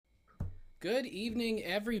Good evening,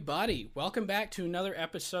 everybody. Welcome back to another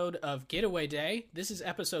episode of Getaway Day. This is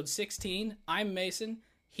episode 16. I'm Mason.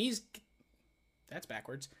 That's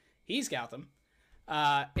backwards. He's Gautam.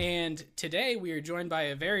 And today we are joined by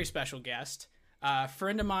a very special guest, a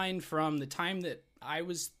friend of mine from the time that I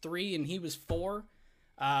was 3 and he was 4.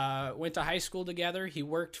 Went to high school together. He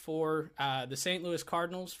worked for the St. Louis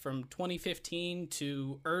Cardinals from 2015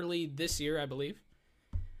 to early this year, I believe.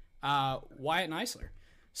 Wyatt Neisler.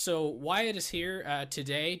 So Wyatt is here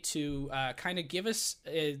today to kind of give us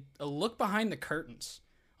a look behind the curtains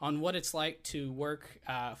on what it's like to work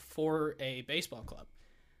for a baseball club.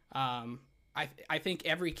 I think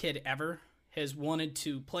every kid ever has wanted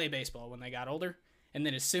to play baseball when they got older, and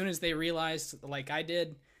then as soon as they realized, like I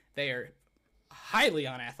did, they are highly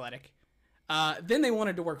unathletic, then they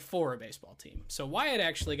wanted to work for a baseball team. So Wyatt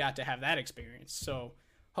actually got to have that experience. So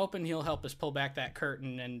hoping he'll help us pull back that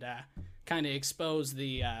curtain and kind of expose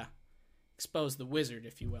the wizard,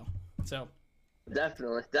 if you will. So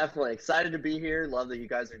definitely excited to be here. Love that you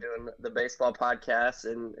guys are doing the baseball podcast,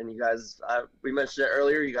 and you guys, we mentioned it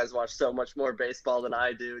earlier, you guys watch so much more baseball than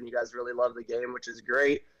I do, and you guys really love the game, which is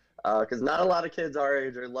great, because not a lot of kids our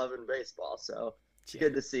age are loving baseball. So it's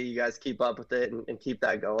good to see you guys keep up with it and keep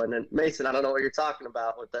that going. And Mason, I don't know what you're talking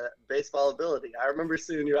about with the baseball ability. I remember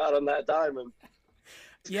seeing you out on that diamond.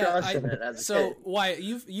 So Wyatt,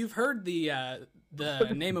 you've heard the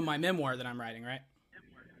name of my memoir that I'm writing, right?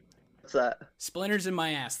 What's that? Splinters in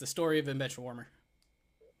My Ass: The Story of a Bench Warmer.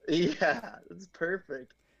 Yeah, it's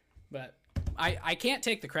perfect. But I can't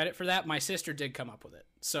take the credit for that. My sister did come up with it,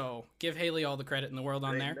 so give Haley all the credit in the world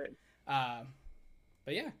on there.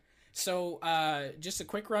 But yeah, so just a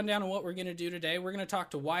quick rundown of what we're going to do today. We're going to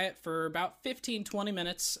talk to Wyatt for about 15-20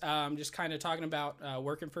 minutes, just kind of talking about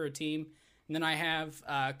working for a team. And then I have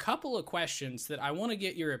a couple of questions that I want to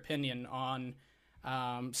get your opinion on,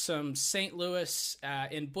 some St. Louis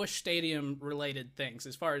and Busch Stadium related things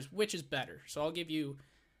as far as which is better. So I'll give you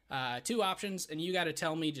 2 options, and you got to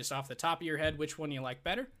tell me just off the top of your head which one you like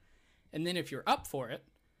better. And then if you're up for it,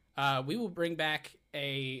 we will bring back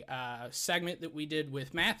a segment that we did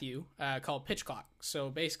with Matthew called Pitch Clock. So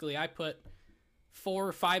basically I put 4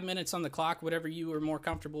 or 5 minutes on the clock, whatever you are more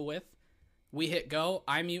comfortable with. We hit go,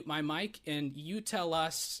 I mute my mic, and you tell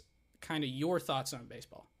us kind of your thoughts on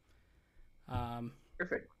baseball.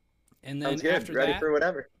 Perfect. And then sounds good. After Ready that, for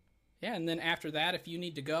whatever. Yeah, and then after that, if you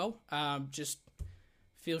need to go, just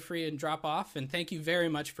feel free and drop off. And thank you very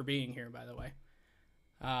much for being here, by the way.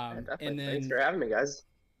 And then, thanks for having me, guys.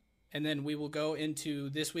 And then we will go into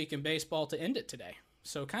This Week in Baseball to end it today.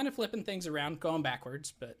 So kind of flipping things around, going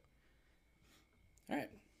backwards, but all right.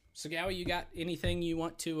 So, Gowie, you got anything you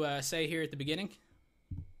want to say here at the beginning?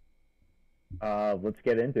 Let's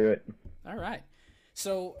get into it. All right.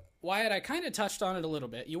 So, Wyatt, I kind of touched on it a little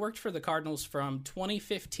bit. You worked for the Cardinals from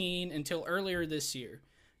 2015 until earlier this year.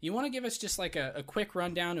 You want to give us just like a quick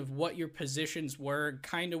rundown of what your positions were,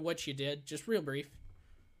 kind of what you did, just real brief?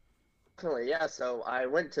 Definitely, yeah. So I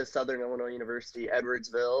went to Southern Illinois University,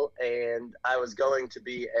 Edwardsville, and I was going to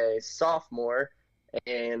be a sophomore.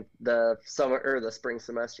 And the spring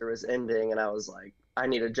semester was ending, and I was like, I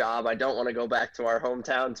need a job. I don't want to go back to our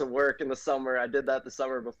hometown to work in the summer. I did that the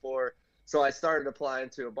summer before. So I started applying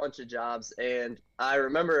to a bunch of jobs, and I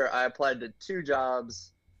remember I applied to 2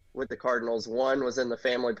 jobs with the Cardinals. One was in the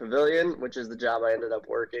family pavilion, which is the job I ended up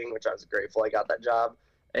working, which I was grateful I got that job.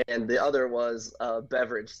 And the other was a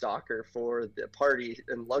beverage stalker for the party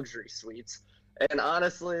and luxury suites. And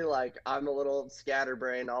honestly, like, I'm a little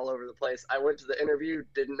scatterbrained all over the place. I went to the interview,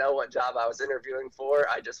 didn't know what job I was interviewing for.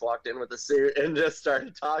 I just walked in with a suit and just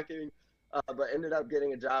started talking, but ended up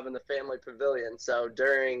getting a job in the family pavilion. So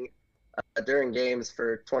during games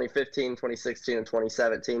for 2015, 2016, and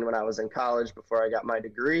 2017, when I was in college before I got my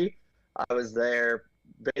degree, I was there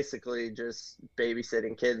basically just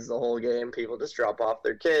babysitting kids the whole game. People just drop off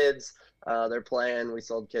their kids. They're playing. We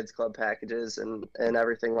sold kids club packages and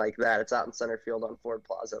everything like that. It's out in center field on Ford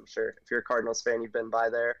Plaza. I'm sure if you're a Cardinals fan, you've been by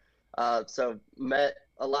there. So met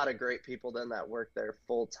a lot of great people then that worked there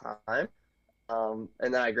full time. And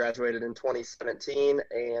then I graduated in 2017,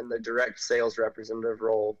 and the direct sales representative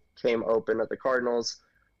role came open at the Cardinals.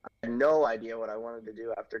 I had no idea what I wanted to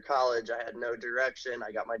do after college. I had no direction.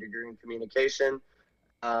 I got my degree in communication.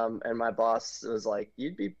 And my boss was like,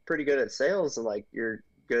 you'd be pretty good at sales, and like, you're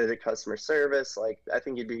good at customer service. Like, I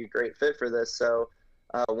think you'd be a great fit for this. So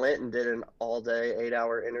went and did an all-day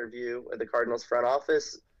 8-hour interview with the Cardinals front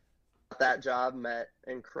office. That job, met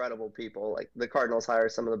incredible people. Like, the Cardinals hire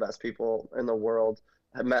some of the best people in the world.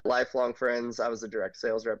 I met lifelong friends. I was a direct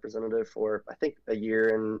sales representative for, I think, a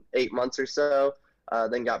year and 8 months or so.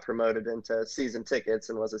 then got promoted into season tickets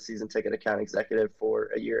and was a season ticket account executive for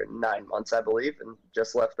a year and 9 months, I believe, and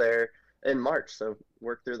just left there in March. So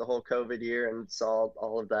worked through the whole COVID year and saw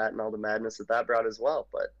all of that and all the madness that brought as well.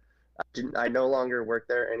 But I no longer work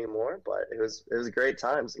there anymore, but it was great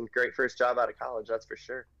times and great first job out of college, that's for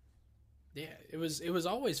sure. Yeah, it was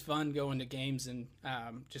always fun going to games and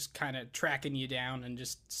just kind of tracking you down and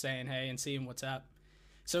just saying hey and seeing what's up.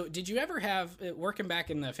 So, did you ever have working back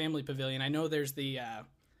in the family pavilion? I know there's the I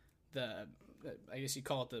guess you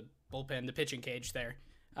call it the bullpen, the pitching cage there.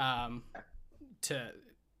 To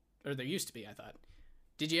or there used to be, I thought.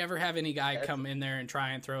 Did you ever have any guy come in there and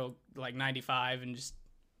try and throw like 95 and just?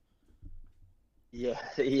 Yeah,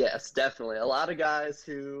 yes, definitely. A lot of guys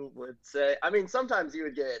who would say, I mean, sometimes you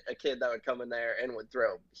would get a kid that would come in there and would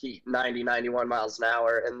throw heat 90, 91 miles an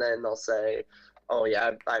hour, and then they'll say, oh,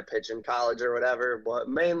 yeah, I pitch in college or whatever. But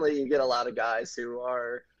mainly you get a lot of guys who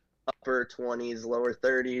are upper 20s, lower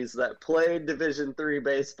 30s that played Division III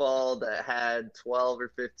baseball, that had 12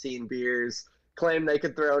 or 15 beers, claim they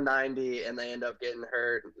could throw 90, and they end up getting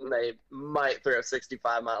hurt, and they might throw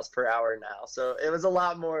 65 miles per hour now. So it was a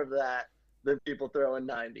lot more of that than people throwing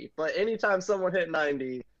 90. But anytime someone hit 90,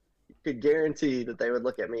 you could guarantee that they would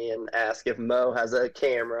look at me and ask if Mo has a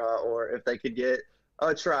camera or if they could get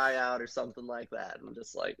a tryout or something like that. And I'm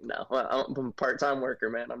just like, no, I'm a part-time worker,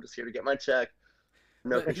 man. I'm just here to get my check.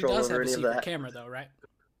 No But he control does over have a any of secret that. camera, though, right?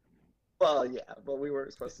 Well, yeah, but we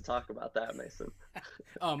weren't supposed to talk about that, Mason.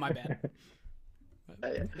 Oh, my bad.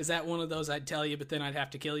 Yeah, Is that one of those I'd tell you, but then I'd have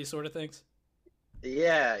to kill you sort of things?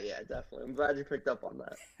 yeah, definitely. I'm glad you picked up on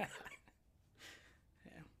that.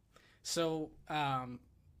 So,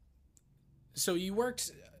 so you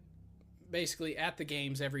worked basically at the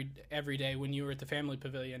games every day when you were at the family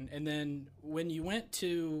pavilion, and then when you went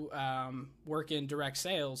to work in direct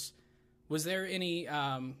sales, was there any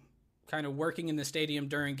kind of working in the stadium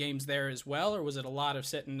during games there as well, or was it a lot of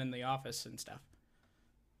sitting in the office and stuff?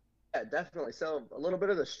 Yeah, definitely. So a little bit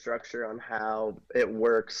of the structure on how it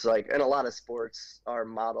works, like, and a lot of sports are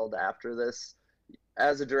modeled after this.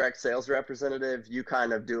 As a direct sales representative, you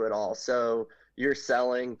kind of do it all. So you're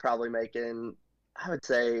selling, probably making, I would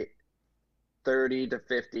say 30 to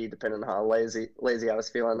 50, depending on how lazy I was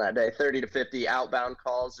feeling that day, 30 to 50 outbound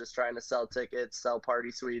calls, just trying to sell tickets, sell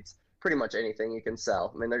party suites, pretty much anything you can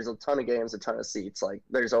sell. I mean, there's a ton of games, a ton of seats. Like,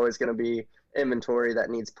 there's always going to be inventory that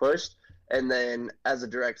needs pushed. And then as a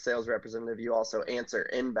direct sales representative, you also answer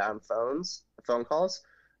inbound phone calls,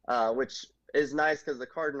 which is nice because the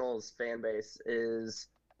Cardinals fan base is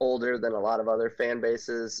older than a lot of other fan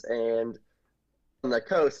bases. And on the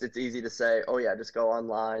coast, it's easy to say, oh, yeah, just go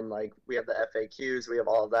online. Like, we have the FAQs, we have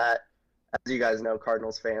all of that. As you guys know,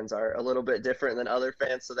 Cardinals fans are a little bit different than other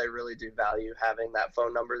fans, so they really do value having that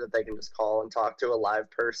phone number that they can just call and talk to a live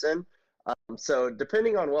person. So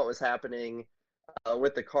depending on what was happening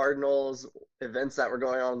with the Cardinals, events that were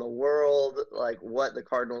going on in the world, like what the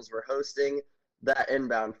Cardinals were hosting, that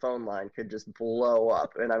inbound phone line could just blow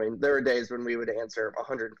up. And I mean, there were days when we would answer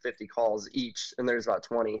 150 calls each, and there's about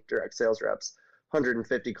 20 direct sales reps,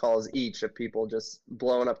 150 calls each of people just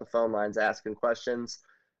blowing up the phone lines, asking questions.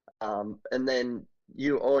 And then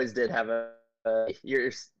you always did have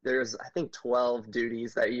there's, I think, 12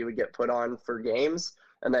 duties that you would get put on for games,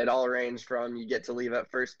 and they'd all range from you get to leave at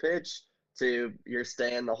first pitch to you're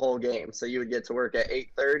staying the whole game. So you would get to work at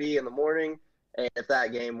 8:30 in the morning, and if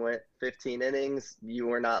that game went 15 innings, you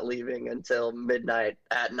were not leaving until midnight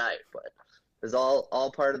at night. But it was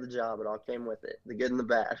all part of the job. It all came with it, the good and the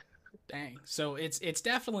bad. Dang. So it's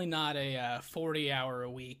definitely not a 40-hour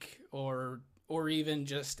a week or even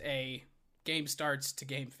just a game starts to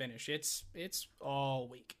game finish. It's all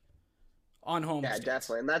week on home. Yeah, stands.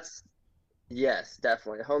 definitely. And yes,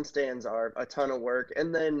 definitely. Homestands are a ton of work.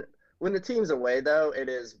 And then when the team's away, though, it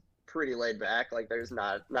is pretty laid back. Like, there's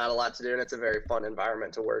not a lot to do, and it's a very fun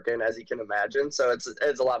environment to work in, as you can imagine. So it's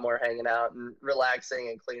a lot more hanging out and relaxing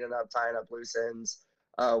and cleaning up, tying up loose ends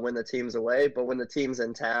when the team's away. But when the team's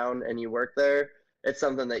in town and you work there, it's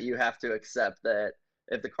something that you have to accept, that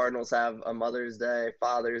if the Cardinals have a Mother's Day,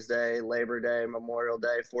 Father's Day, Labor Day, Memorial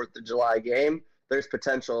Day, 4th of July game, there's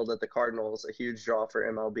potential that the Cardinals, a huge draw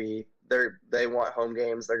for MLB, they want home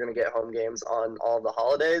games. They're going to get home games on all the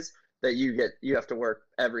holidays, that you have to work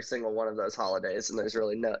every single one of those holidays, and there's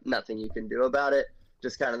really nothing you can do about it.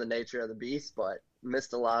 Just kind of the nature of the beast. But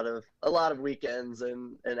missed a lot of weekends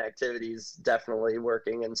and activities, definitely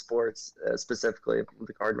working in sports, specifically with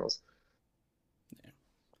the Cardinals.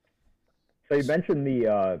 So you mentioned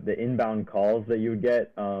the inbound calls that you would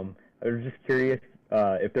get. I was just curious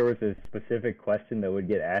if there was a specific question that would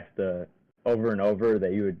get asked over and over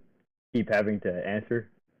that you would keep having to answer.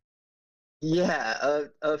 Yeah,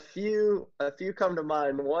 a few come to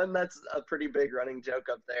mind. One that's a pretty big running joke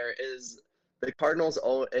up there is the Cardinals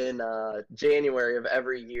in January of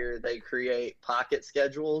every year they create pocket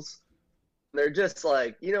schedules. They're just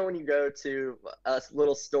like, when you go to a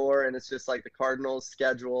little store and it's just like the Cardinals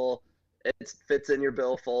schedule, it fits in your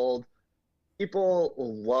billfold. People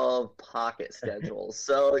love pocket schedules.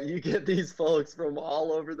 So you get these folks from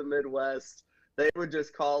all over the Midwest. They would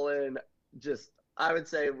just call in just I would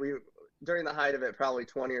say we during the height of it probably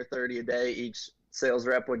 20 or 30 a day each sales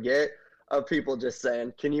rep would get of people just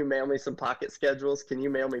saying, "Can you mail me some pocket schedules? Can you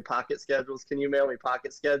mail me pocket schedules? Can you mail me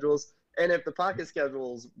pocket schedules?" And if the pocket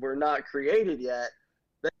schedules were not created yet,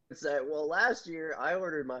 they would say, "Well, last year I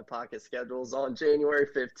ordered my pocket schedules on January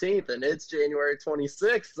 15th and it's January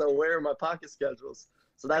 26th, so where are my pocket schedules?"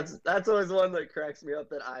 So that's always one that cracks me up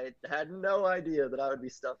that I had no idea that I would be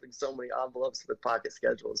stuffing so many envelopes with pocket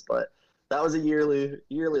schedules, but that was a yearly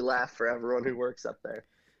laugh for everyone who works up there.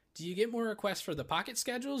 Do you get more requests for the pocket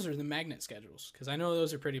schedules or the magnet schedules? Because I know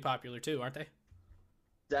those are pretty popular too, aren't they?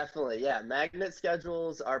 Definitely, yeah. Magnet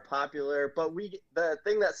schedules are popular, but the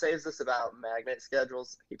thing that saves us about magnet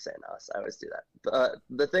schedules, I keep saying us, I always do that.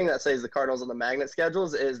 The thing that saves the Cardinals on the magnet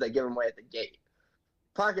schedules is they give them away at the gate.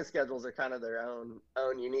 Pocket schedules are kind of their own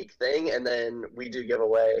unique thing, and then we do give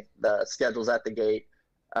away the schedules at the gate.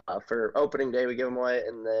 For opening day, we give them away,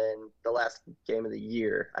 and then the last game of the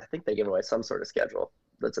year, I think they give away some sort of schedule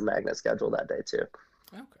that's a magnet schedule that day too.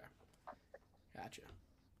 Okay, gotcha.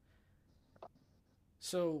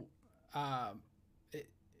 So, it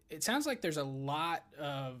it sounds like there's a lot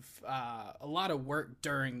of work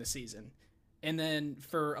during the season, and then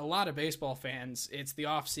for a lot of baseball fans, it's the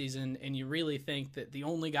off season, and you really think that the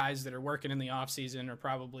only guys that are working in the off season are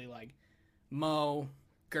probably like Mo,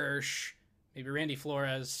 Gersh, maybe Randy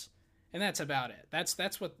Flores, and that's about it.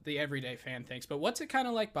 That's what the everyday fan thinks. But what's it kind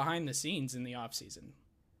of like behind the scenes in the off season?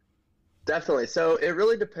 Definitely. So it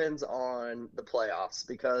really depends on the playoffs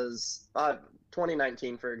because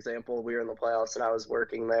 2019, for example, we were in the playoffs and I was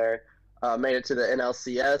working there, made it to the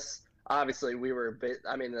NLCS. Obviously, we were a bit,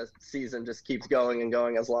 I mean, the season just keeps going and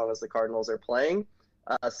going as long as the Cardinals are playing.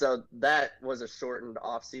 So that was a shortened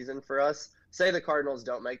off season for us. Say the Cardinals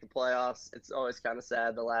don't make the playoffs, it's always kind of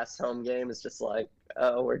sad. The last home game is just like,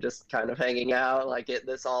 oh, we're just kind of hanging out, like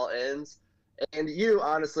this all ends. And you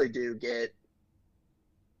honestly do get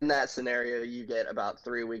in that scenario, you get about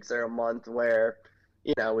 3 weeks or a month where,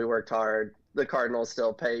 we worked hard. The Cardinals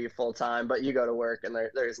still pay you full time, but you go to work and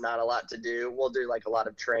there's not a lot to do. We'll do like a lot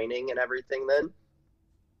of training and everything then.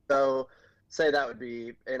 So, say that would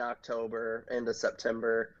be in October into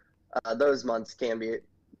September. Those months can be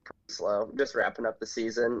pretty slow, just wrapping up the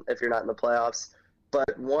season if you're not in the playoffs.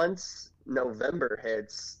 But once November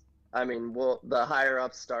hits, I mean, the higher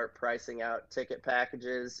ups start pricing out ticket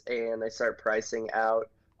packages and they start pricing out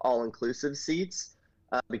all-inclusive seats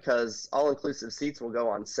because all-inclusive seats will go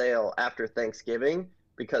on sale after Thanksgiving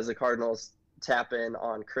because the Cardinals tap in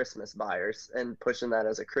on Christmas buyers and pushing that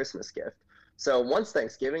as a Christmas gift. So once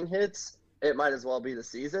Thanksgiving hits, it might as well be the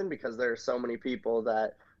season because there are so many people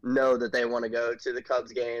that know that they want to go to the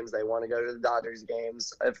Cubs games, they want to go to the Dodgers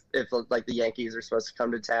games. If like the Yankees are supposed to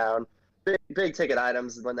come to town, big ticket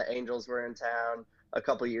items when the Angels were in town a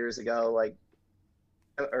couple years ago, like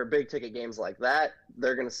or big ticket games like that,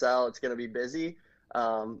 they're going to sell. It's going to be busy,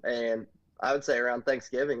 and I would say around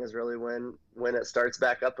Thanksgiving is really when it starts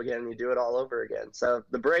back up again and you do it all over again. So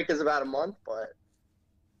the break is about a month, but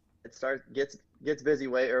gets busy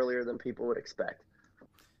way earlier than people would expect.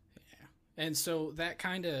 Yeah, and so that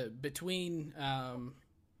kind of between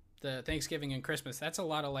the Thanksgiving and Christmas, that's a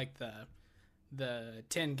lot of like the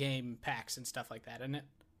 10 game packs and stuff like that, isn't it?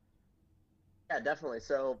 Yeah, definitely.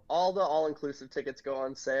 So all the all-inclusive tickets go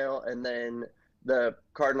on sale, and then the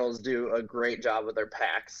Cardinals do a great job with their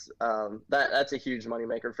packs. That's a huge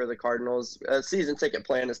moneymaker for the Cardinals. A season ticket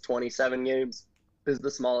plan is 27 games, is the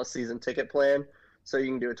smallest season ticket plan. So you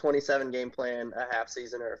can do a 27 game plan, a half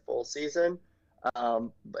season, or a full season.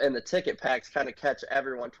 And the ticket packs kind of catch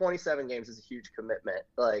everyone. 27 games is a huge commitment,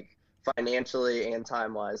 like financially and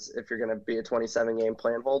time wise, if you're going to be a 27 game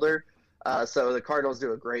plan holder. So the Cardinals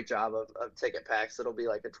do a great job of ticket packs. It'll be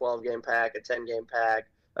like a 12 game pack, a 10 game pack,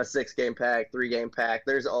 a 6 game pack, 3 game pack.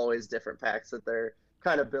 There's always different packs that they're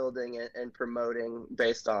kind of building and promoting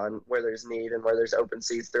based on where there's need and where there's open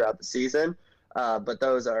seats throughout the season. But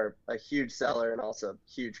those are a huge seller and also a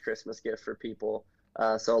huge Christmas gift for people.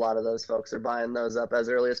 So a lot of those folks are buying those up as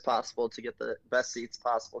early as possible to get the best seats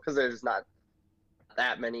possible because there's not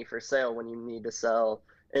that many for sale when you need to sell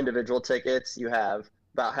individual tickets. You have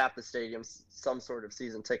about half the stadium's some sort of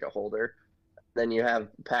season ticket holder. Then you have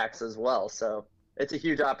packs as well. So it's a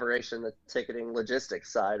huge operation, the ticketing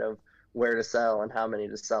logistics side of where to sell and how many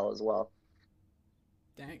to sell as well.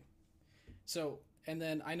 Dang. So, and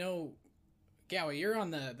then I know, Gowie, you're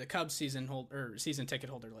on the Cubs season ticket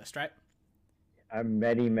holder list, right? I'm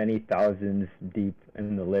many, many thousands deep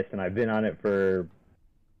in the list, and I've been on it for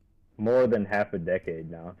more than half a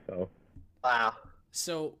decade now. So, wow.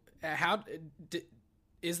 So,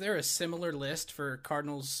 is there a similar list for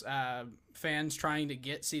Cardinals fans trying to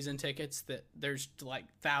get season tickets that there's like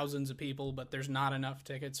thousands of people, but there's not enough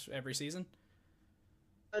tickets every season?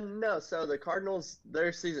 No, so the Cardinals,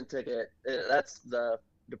 their season ticket, that's the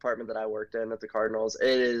department that I worked in at the Cardinals. It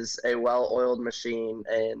is a well-oiled machine,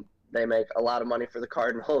 and they make a lot of money for the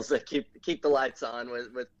Cardinals. They keep the lights on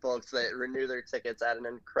with folks that renew their tickets at an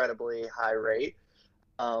incredibly high rate.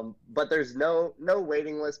 But there's no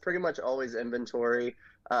waiting list, pretty much always inventory.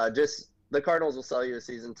 Just the Cardinals will sell you a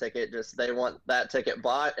season ticket. Just they want that ticket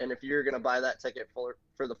bought, and if you're going to buy that ticket for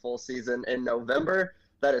the full season in November,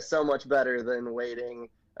 that is so much better than waiting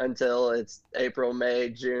until it's April, May,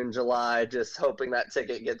 June, July, just hoping that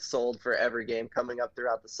ticket gets sold for every game coming up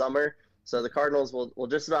throughout the summer. So the Cardinals will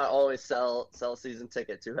just about always sell season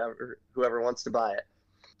tickets to whoever wants to buy it.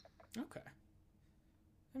 Okay,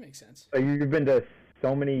 that makes sense. So you've been to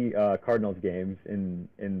so many Cardinals games in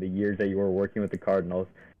the years that you were working with the Cardinals.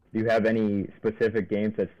 Do you have any specific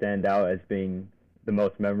games that stand out as being the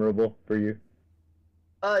most memorable for you?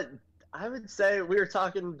 I would say we were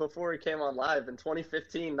talking before we came on live in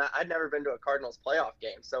 2015. I'd never been to a Cardinals playoff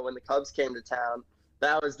game. So when the Cubs came to town,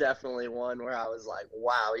 that was definitely one where I was like,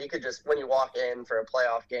 wow, you could just, when you walk in for a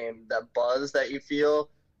playoff game, the buzz that you feel,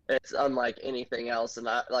 it's unlike anything else. And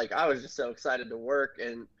I was just so excited to work,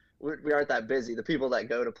 and we aren't that busy. The people that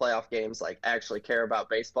go to playoff games like actually care about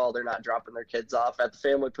baseball. They're not dropping their kids off at the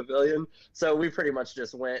family pavilion. So we pretty much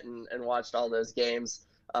just went and watched all those games.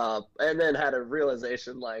 And then had a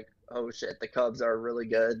realization like, oh shit, the Cubs are really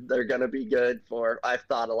good. They're going to be good for, I've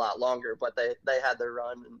thought, a lot longer, but they had their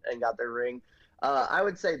run and got their ring. I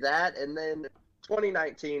would say that. And then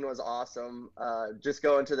 2019 was awesome. Just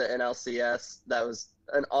going to the NLCS, that was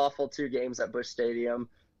an awful 2 games at Busch Stadium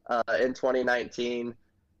in 2019.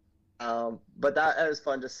 But that was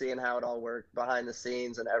fun, just seeing how it all worked behind the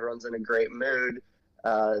scenes, and everyone's in a great mood.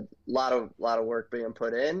 Lot of work being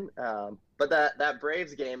put in. But that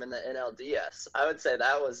Braves game in the NLDS, I would say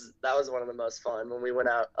that was one of the most fun, when we went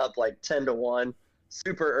up like 10-1,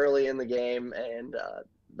 super early in the game, and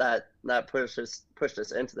that pushed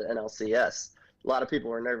us into the NLCS. A lot of people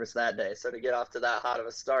were nervous that day, so to get off to that hot of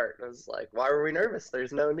a start, it was like, why were we nervous?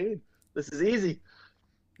 There's no need. This is easy.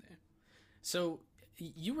 Yeah. So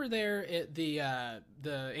you were there at the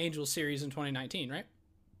Angels series in 2019, right?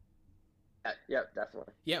 Yeah,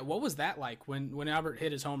 definitely. Yeah, what was that like when Albert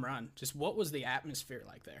hit his home run? Just what was the atmosphere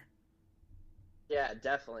like there? Yeah,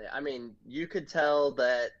 definitely. I mean, you could tell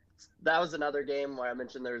that was another game where I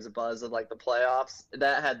mentioned there was a buzz of like the playoffs.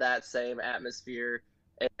 That had that same atmosphere,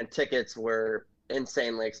 and tickets were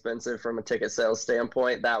insanely expensive from a ticket sales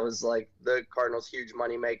standpoint. That was like the Cardinals' huge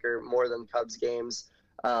moneymaker, more than Cubs games.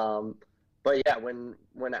 But yeah,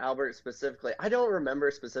 when Albert specifically, I don't remember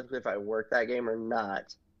specifically if I worked that game or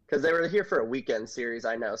not, because they were here for a weekend series,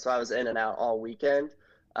 I know. So I was in and out all weekend.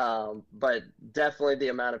 But definitely the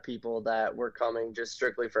amount of people that were coming just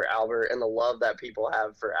strictly for Albert, and the love that people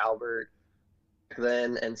have for Albert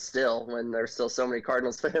then and still, when there's still so many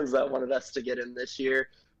Cardinals fans that wanted us to get in this year,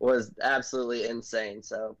 was absolutely insane.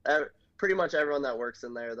 So pretty much everyone that works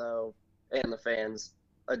in there, though, and the fans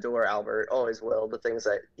adore Albert, always will. The things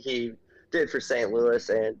that he did for St. Louis,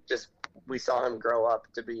 and just we saw him grow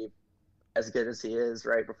up to be as good as he is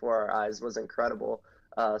right before our eyes, was incredible.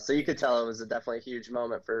 So you could tell it was definitely a huge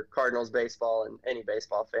moment for Cardinals baseball and any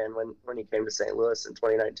baseball fan when he came to St. Louis in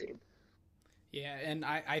 2019. Yeah, and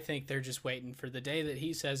I think they're just waiting for the day that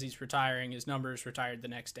he says he's retiring. His number's retired the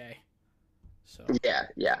next day. So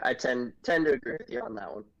yeah, I tend to agree with you on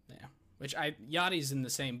that one. Yeah, which Yachty's in the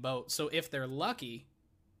same boat. So if they're lucky,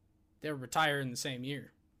 they'll retire in the same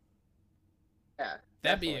year. Yeah,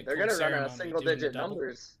 that'd be a they're cool going to run out of ceremony, single-digit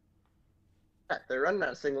numbers. Yeah, they're running out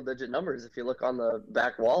of single-digit numbers. If you look on the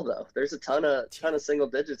back wall, though, there's a ton of single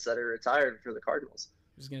digits that are retired for the Cardinals.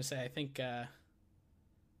 I was going to say, I think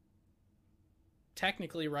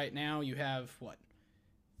technically right now you have what,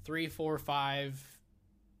 3, 4, 5,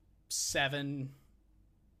 7,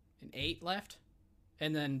 and 8 left,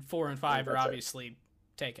 and then 4 and 5 are obviously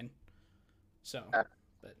taken. So,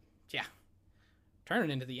 but yeah, turning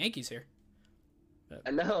into the Yankees here.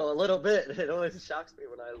 I know, a little bit. It always shocks me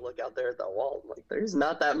when I look out there at that wall. I'm like, there's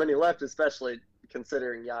not that many left, especially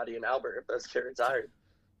considering Yachty and Albert, if those get retired.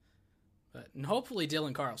 And hopefully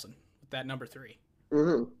Dylan Carlson with that number 3.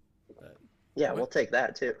 Hmm. But, Yeah, we'll take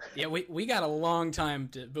that too. yeah, we got a long time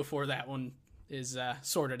before that one is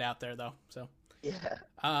sorted out there, though. So. Yeah.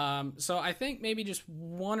 So I think maybe just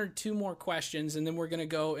one or two more questions, and then we're gonna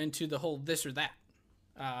go into the whole this or that.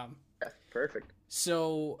 Um, Yeah, perfect.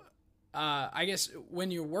 so I guess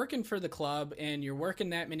when you're working for the club and you're working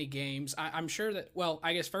that many games, I'm sure that. Well,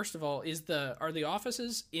 I guess first of all, are the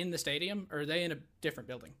offices in the stadium, or are they in a different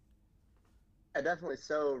building? Yeah, definitely.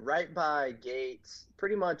 So right by gates,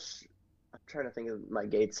 pretty much. I'm trying to think of my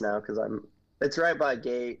gates now because I'm. It's right by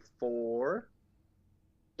gate four.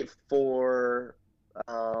 Gate four,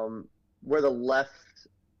 where the left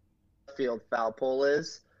field foul pole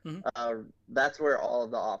is. Mhm. That's where all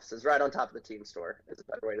of the offices, right on top of the team store, is a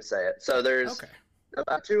better way to say it. So there's Okay.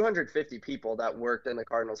 about 250 people that worked in the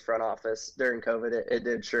Cardinals front office during COVID. It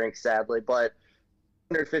did shrink sadly, but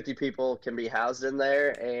 150 people can be housed in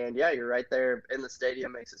there. And yeah, you're right there in the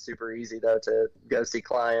stadium. Makes it super easy though to go see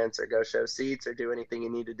clients or go show seats or do anything you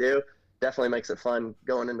need to do. Definitely makes it fun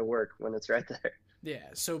going into work when it's right there. Yeah.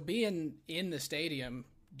 So being in the stadium,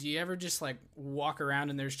 do you ever just like walk around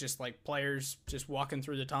and there's just like players just walking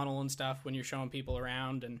through the tunnel and stuff when you're showing people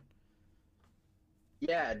around and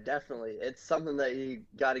Yeah, definitely. It's something that you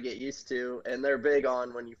got to get used to, and they're big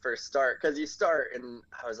on when you first start because you start, and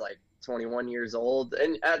I was like 21 years old,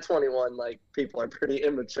 and at 21, like people are pretty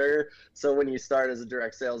immature. So when you start as a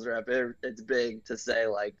direct sales rep, it's big to say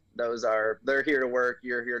like they're here to work,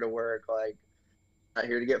 you're here to work, like not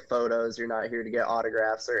here to get photos, you're not here to get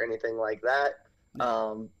autographs or anything like that.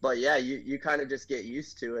 yeah. But yeah, you kind of just get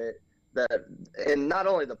used to it. That and not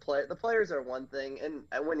only the players are one thing, and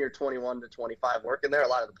when you're 21 to 25 working there, a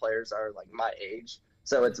lot of the players are like my age,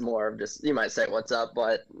 so it's more of just you might say what's up,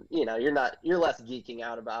 but you're less geeking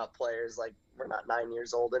out about players like we're not 9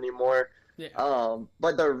 years old anymore. Yeah.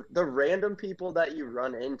 But the random people that you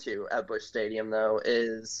run into at Busch Stadium though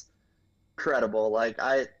is incredible. Like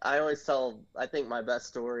I always tell, I think my best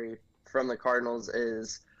story from the Cardinals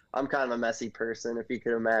is I'm kind of a messy person, if you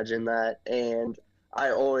could imagine that. And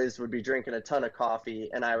I always would be drinking a ton of coffee,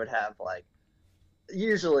 and I would have like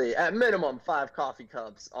usually at minimum 5 coffee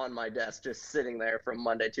cups on my desk just sitting there from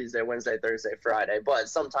Monday, Tuesday, Wednesday, Thursday, Friday. But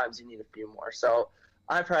sometimes you need a few more. So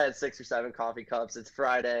I probably had 6 or 7 coffee cups. It's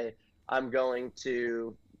Friday. I'm going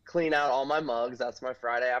to clean out all my mugs. That's my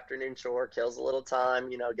Friday afternoon chore. Kills a little time,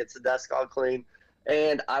 gets the desk all clean.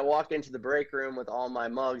 And I walk into the break room with all my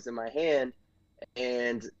mugs in my hand,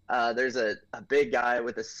 and there's a big guy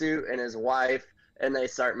with a suit and his wife, and they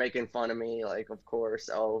start making fun of me, like, of course,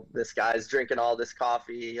 oh, this guy's drinking all this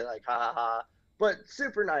coffee, like, ha ha ha. But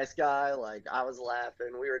super nice guy, like, I was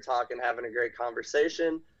laughing, we were talking, having a great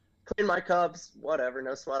conversation, clean my cups, whatever,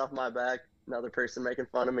 no sweat off my back, another person making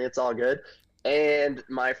fun of me, it's all good. And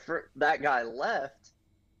that guy left,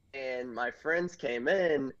 and my friends came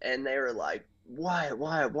in, and they were like, why?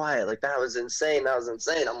 Like, that was insane.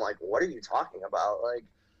 I'm like, what are you talking about? Like,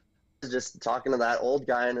 just talking to that old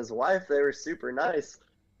guy and his wife. They were super nice.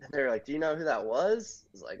 And they're like, do you know who that was? I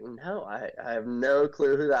was like, no, I have no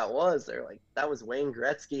clue who that was. They're like, that was Wayne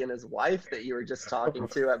Gretzky and his wife that you were just talking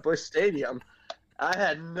to at Busch Stadium. I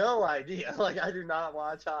had no idea. Like, I do not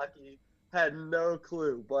watch hockey. Had no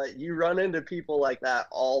clue. But you run into people like that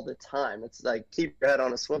all the time. It's like, keep your head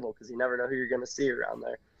on a swivel because you never know who you're going to see around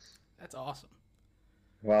there. That's awesome.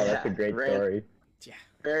 Wow, that's a great story. Yeah.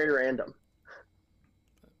 Very random.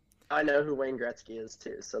 I know who Wayne Gretzky is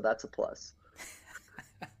too, so that's a plus.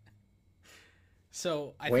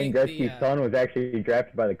 So I Wayne think Gretzky's son was actually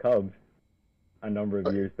drafted by the Cubs a number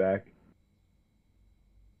of years back.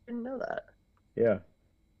 Didn't know that. Yeah.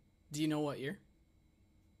 Do you know what year?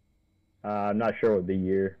 I'm not sure what the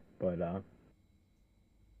year, but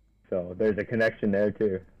so there's a connection there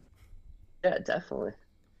too. Yeah, definitely.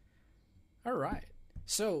 All right.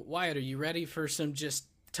 So Wyatt, are you ready for some just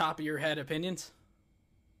top of your head opinions?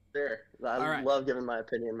 Sure. I love giving my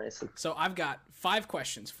opinion, Mason. So I've got 5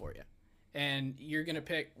 questions for you, and you're going to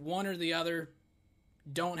pick one or the other.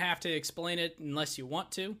 Don't have to explain it unless you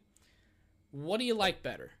want to. What do you like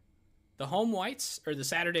better, the home whites or the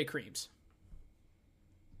Saturday creams?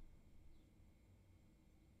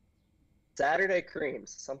 Saturday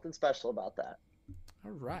creams. Something special about that.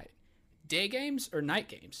 All right. Day games or night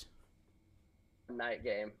games? Night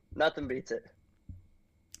game. Nothing beats it.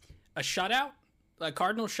 A shutout, a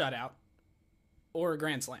Cardinal shutout, or a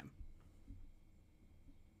grand slam?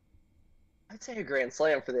 I'd say a grand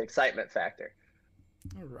slam for the excitement factor.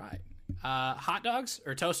 All right. Hot dogs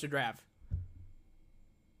or toasted rav?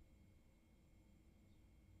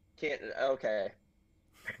 Okay.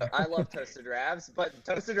 I love Toasted Ravs, but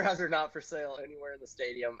Toasted Ravs are not for sale anywhere in the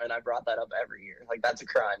stadium, and I brought that up every year. Like, that's a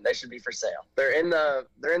crime. They should be for sale. They're in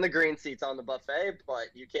the green seats on the buffet, but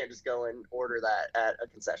you can't just go and order that at a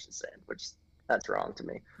concession stand, which that's wrong to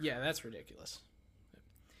me. Yeah, that's ridiculous.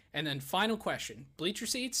 And then final question: bleacher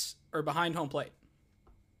seats or behind home plate?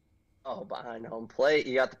 Oh, behind home plate,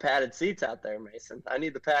 you got the padded seats out there, Mason. I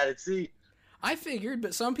need the padded seat. I figured,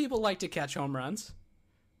 but some people like to catch home runs.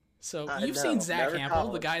 So I you've know, seen Zach never Hampel, caught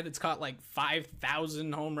the one. guy that's caught like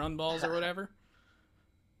 5,000 home run balls or whatever.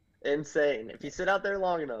 Insane. If you sit out there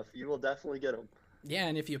long enough, you will definitely get them. Yeah,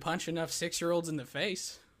 and if you punch enough 6-year-olds in the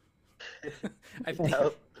face, I think,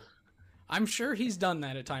 Nope. I'm sure he's done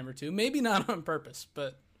that a time or two. Maybe not on purpose,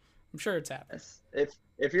 but I'm sure it's happened.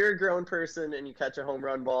 If you're a grown person and you catch a home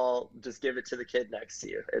run ball, just give it to the kid next to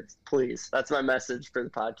you. Please. That's my message for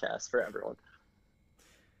the podcast for everyone.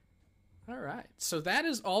 All right. So that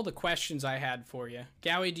is all the questions I had for you.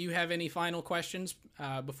 Gowie, do you have any final questions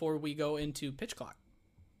before we go into pitch clock?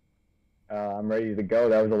 I'm ready to go.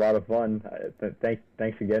 That was a lot of fun.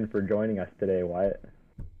 Thanks again for joining us today, Wyatt.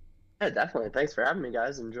 Yeah, definitely. Thanks for having me,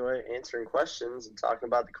 guys. Enjoy answering questions and talking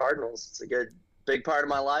about the Cardinals. It's a big part of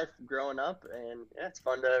my life growing up, and yeah, it's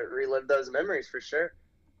fun to relive those memories for sure.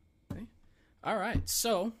 Okay. All right.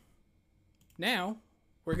 So now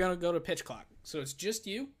we're going to go to pitch clock. So it's just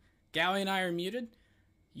you. Gowie and I are muted.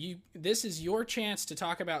 This is your chance to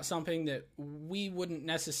talk about something that we wouldn't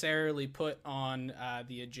necessarily put on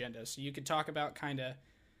the agenda. So you could talk about kind of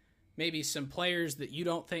maybe some players that you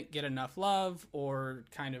don't think get enough love, or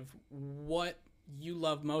kind of what you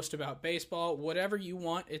love most about baseball. Whatever you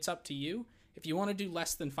want, it's up to you. If you want to do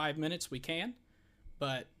less than 5 minutes, we can.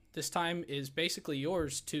 But this time is basically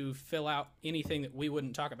yours to fill out anything that we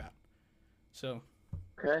wouldn't talk about. So.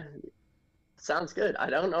 Okay. Sounds good.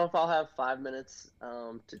 I don't know if I'll have 5 minutes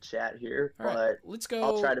to chat here, All right, but let's go.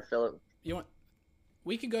 I'll try to fill it.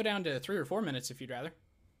 We could go down to 3 or 4 minutes if you'd rather.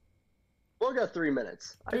 We'll go 3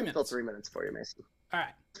 minutes. 3 I can fill minutes. 3 minutes for you, Mason. All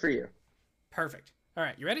right. It's for you. Perfect. All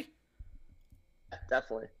right. You ready?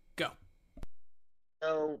 Definitely. Go.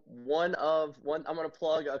 So I'm going to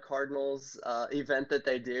plug a Cardinals event that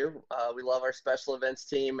they do. We love our special events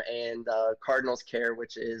team and Cardinals Care,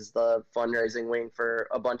 which is the fundraising wing for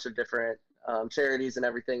a bunch of different charities and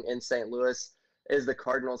everything in St. Louis, is the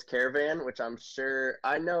Cardinals Caravan, which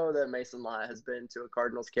I know that Mason Lott has been to a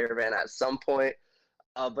Cardinals Caravan at some point.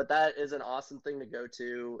 But that is an awesome thing to go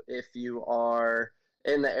to if you are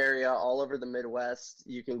in the area all over the Midwest.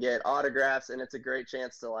 You can get autographs, and it's a great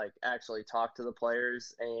chance to like actually talk to the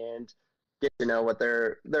players and get to know what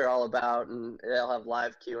they're all about. And they'll have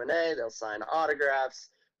live Q&A. They'll sign autographs,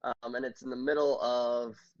 and it's in the middle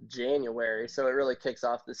of January, so it really kicks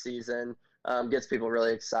off the season. Gets people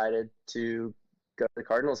really excited to go to the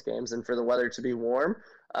Cardinals games and for the weather to be warm.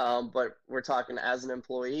 But we're talking as an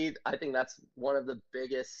employee. I think that's one of the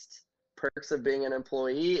biggest perks of being an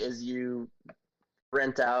employee is you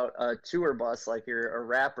rent out a tour bus like you're a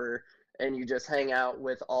rapper, and you just hang out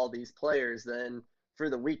with all these players then for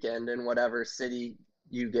the weekend in whatever city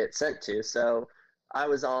you get sent to. So I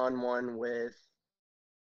was on one with,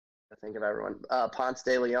 I think of everyone, Ponce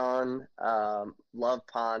de Leon. Love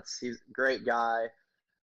Ponce. He's a great guy.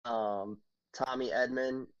 Tommy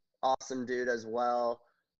Edman, awesome dude as well.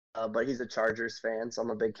 But he's a Chargers fan, so I'm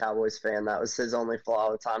a big Cowboys fan. That was his only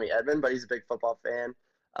flaw with Tommy Edman, but he's a big football fan.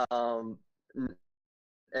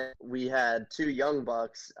 And we had 2 young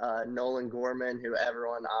bucks, Nolan Gorman, who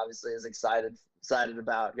everyone obviously is excited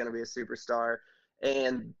about, going to be a superstar.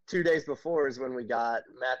 And 2 days before is when we got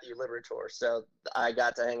Matthew Liberatore. So I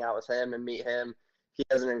got to hang out with him and meet him. He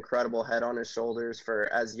has an incredible head on his shoulders for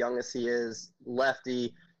as young as he is,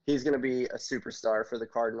 lefty. He's going to be a superstar for the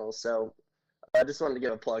Cardinals. So I just wanted to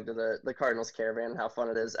give a plug to the Cardinals Caravan and how fun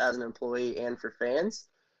it is as an employee and for fans.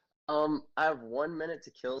 I have 1 minute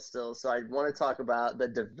to kill still, so I want to talk about the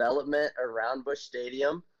development around Busch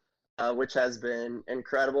Stadium, which has been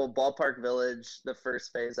incredible. Ballpark Village, the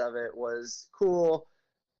first phase of it was cool.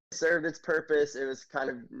 It served its purpose. It was kind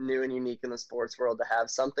of new and unique in the sports world to have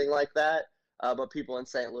something like that. But people in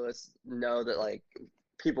St. Louis know that like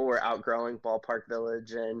people were outgrowing Ballpark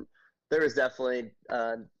Village, and there was definitely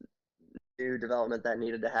new development that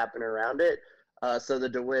needed to happen around it. So the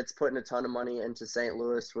DeWitt's putting a ton of money into St.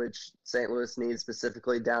 Louis, which St. Louis needs,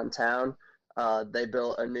 specifically downtown. They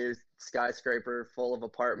built a new skyscraper full of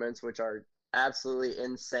apartments, which are absolutely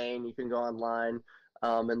insane. You can go online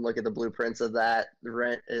and look at the blueprints of that. The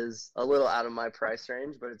rent is a little out of my price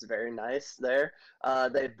range, but it's very nice there.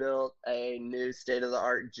 They built a new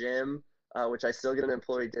state-of-the-art gym, which I still get an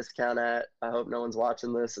employee discount at. I hope no one's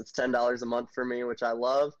watching this. It's $10 a month for me, which I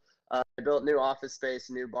love. They built new office space,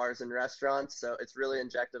 new bars and restaurants, so it's really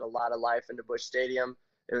injected a lot of life into Busch Stadium.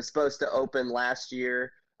 It was supposed to open last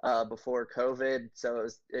year before COVID, so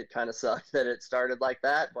it kind of sucked that it started like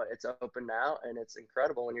that, but it's open now, and it's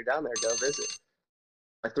incredible when you're down there. Go visit.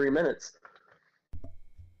 Like 3 minutes.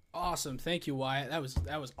 Awesome. Thank you, Wyatt. That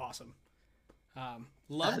was awesome.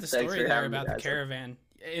 Love the Thanks story for there having me, about the guys. caravan.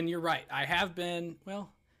 And you're right. I have been,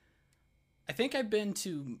 well, I think I've been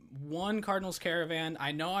to one Cardinals caravan.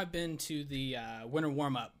 I know I've been to the winter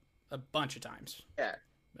warm-up a bunch of times. Yeah.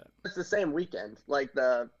 But It's the same weekend.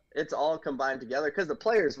 It's all combined together because the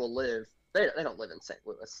players will live. They don't live in St.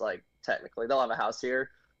 Louis, like technically. They'll have a house here,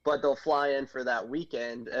 but they'll fly in for that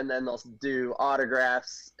weekend, and then they'll do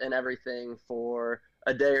autographs and everything for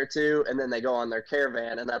a day or two, and then they go on their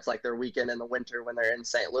caravan, and that's like their weekend in the winter when they're in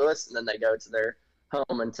St. Louis, and then they go to their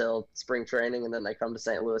home until spring training, and then they come to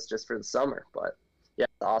St. Louis just for the summer. But yeah,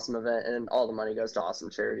 it's an awesome event, and all the money goes to awesome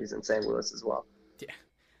charities in St. Louis as well.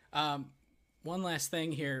 yeah. One last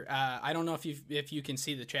thing here. I don't know if you can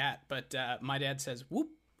see the chat, but my dad says whoop.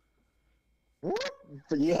 Whoop.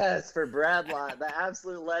 Yes, for Brad Lott, the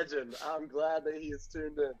absolute legend. I'm glad that he is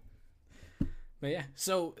tuned in. But yeah,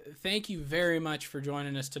 so thank you very much for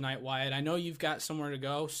joining us tonight, Wyatt. I know you've got somewhere to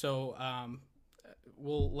go, so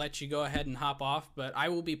we'll let you go ahead and hop off. But I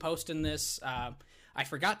will be posting this. I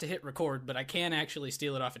forgot to hit record, but I can actually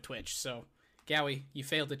steal it off of Twitch. So, Gowie, you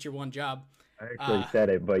failed at your one job. I actually said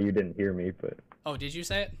it, but you didn't hear me. But Oh, did you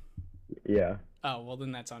say it? yeah, Oh, well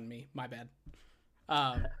then that's on me. My bad.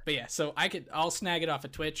 But yeah, so I'll snag it off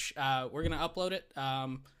of Twitch. We're gonna upload it.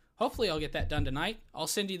 Hopefully I'll get that done tonight. I'll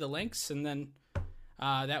send you the links, and then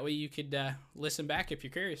that way you could listen back if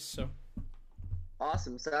you're curious. So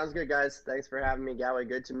Awesome. Sounds good, guys. Thanks for having me, Gowie.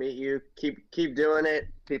 Good to meet you. Keep doing it.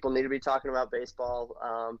 People need to be talking about baseball.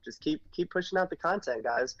 Just keep pushing out the content,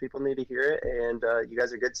 guys. People need to hear it, and you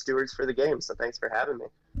guys are good stewards for the game. So thanks for having me.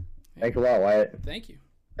 thanks a lot, Wyatt. thank you.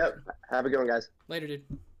 Yep. Have a good one, guys. Later, dude.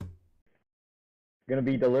 Gonna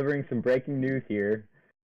be delivering some breaking news here.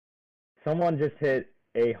 Someone just hit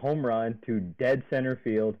a home run to dead center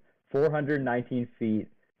field, 419 feet,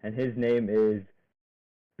 and his name is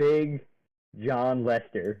Big John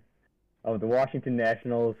Lester of the Washington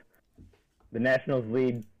Nationals. The Nationals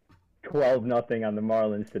lead 12-0 on the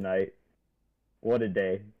Marlins tonight. What a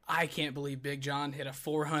day. I can't believe Big John hit a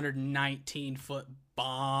 419-foot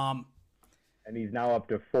bomb. And he's now up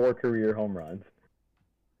to 4 career home runs.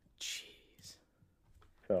 Jeez.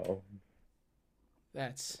 So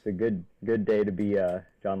That's it's a good day to be a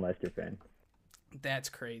John Lester fan. That's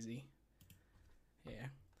crazy.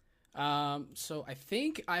 Yeah. So I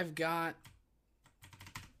think I've got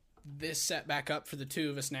this set back up for the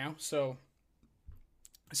two of us now. So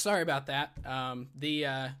sorry about that.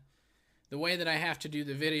 The way that I have to do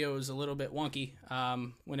the video is a little bit wonky.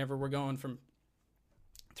 Whenever we're going from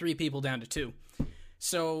 3 people down to 2.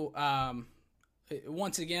 So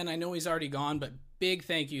once again, I know he's already gone, but big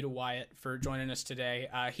thank you to Wyatt for joining us today.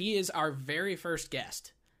 He is our very first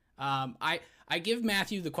guest. I give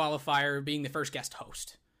Matthew the qualifier of being the first guest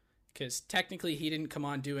host, because technically he didn't come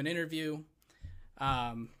on do an interview.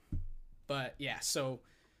 But yeah, so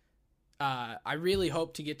I really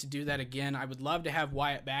hope to get to do that again. I would love to have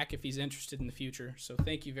Wyatt back if he's interested in the future. So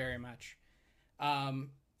thank you very much.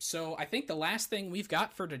 So I think the last thing we've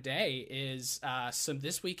got for today is some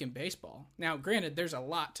This Week in Baseball. Now, granted, there's a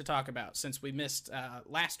lot to talk about since we missed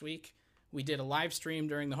last week. We did a live stream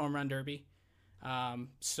during the Home Run Derby.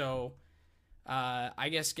 So I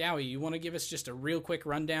guess, Gowie, you want to give us just a real quick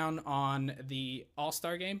rundown on the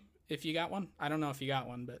All-Star game, if you got one? I don't know if you got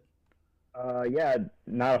one, but... Yeah,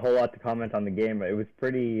 not a whole lot to comment on the game. It was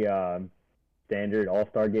pretty standard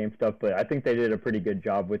All-Star game stuff, but I think they did a pretty good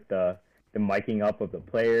job with the miking up of the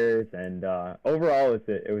players, and overall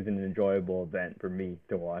it was an enjoyable event for me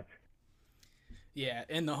to watch. Yeah,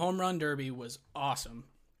 and the Home Run Derby was awesome.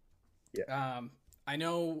 Yeah. I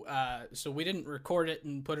know, so we didn't record it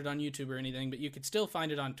and put it on YouTube or anything, but you could still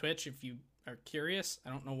find it on Twitch if you are curious. I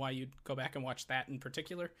don't know why you'd go back and watch that in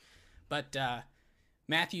particular, but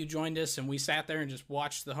Matthew joined us, and we sat there and just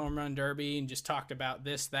watched the Home Run Derby and just talked about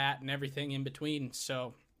this, that, and everything in between.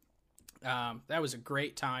 So that was a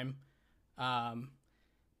great time.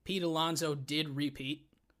 Pete Alonso did repeat.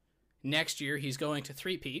 Next year, he's going to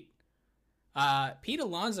three-peat. Pete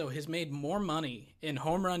Alonso has made more money in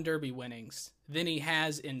Home Run Derby winnings than he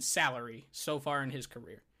has in salary so far in his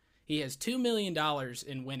career. He has $2 million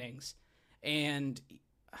in winnings, and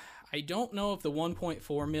I don't know if the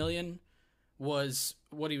 $1.4 million was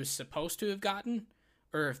what he was supposed to have gotten,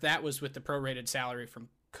 or if that was with the prorated salary from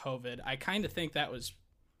COVID. I kind of think that was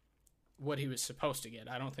what he was supposed to get.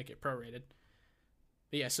 I don't think it prorated.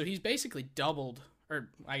 But yeah, so he's basically doubled, or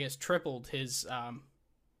I guess tripled his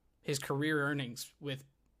career earnings with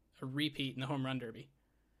a repeat in the home run derby.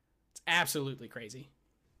 It's absolutely crazy.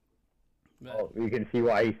 But, Oh, you can see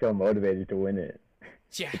why he's so motivated to win it.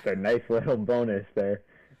 yeah. It's a nice little bonus there.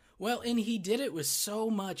 Well, and he did it with so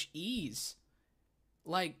much ease.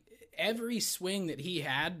 Like, every swing that he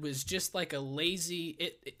had was just like a lazy...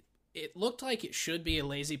 It looked like it should be a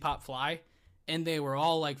lazy pop fly, and they were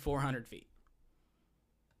all like 400 feet.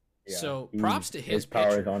 Yeah, so props to his power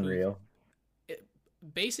pitcher, is unreal.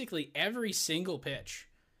 Basically, every single pitch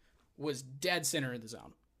was dead center of the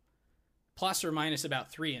zone. Plus or minus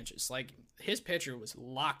about 3 inches. Like, his pitcher was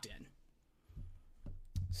locked in.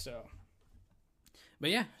 So... But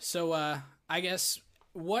yeah, so I guess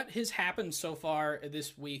what has happened so far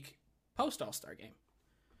this week post All-Star game?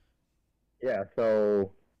 Yeah, so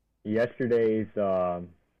yesterday,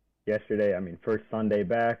 first Sunday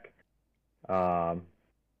back, we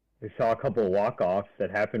saw a couple of walk-offs that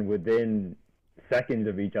happened within seconds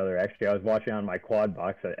of each other. Actually, I was watching on my quad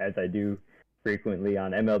box, as I do frequently on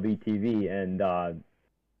MLB TV, and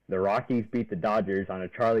the Rockies beat the Dodgers on a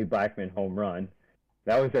Charlie Blackmon home run.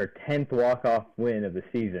 That was their 10th walk-off win of the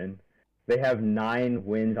season. They have 9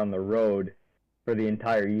 wins on the road for the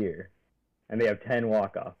entire year, and they have 10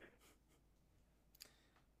 walk-offs.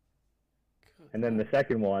 And then the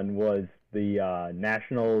second one was the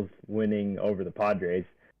Nationals winning over the Padres.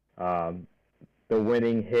 The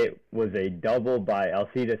winning hit was a double by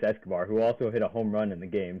Alcides Escobar, who also hit a home run in the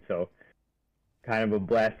game. So kind of a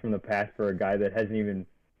blast from the past for a guy that hasn't even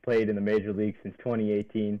played in the major league since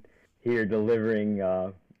 2018. Here delivering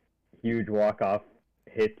huge walk-off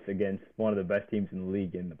hits against one of the best teams in the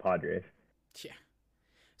league in the Padres. Yeah.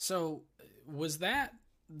 So was that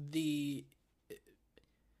the...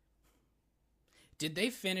 Did they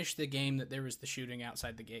finish the game that there was the shooting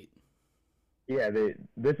outside the gate? Yeah,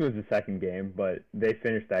 this was the second game, but they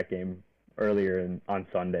finished that game earlier on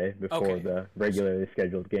Sunday before the regularly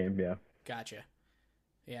scheduled game, yeah. Gotcha.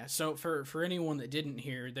 Yeah, so for anyone that didn't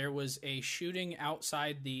hear, there was a shooting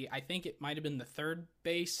outside I think it might have been the third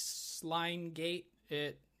baseline gate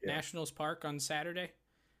at Nationals Park on Saturday.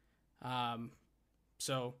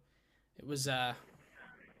 So it was a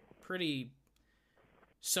pretty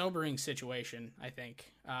sobering situation, I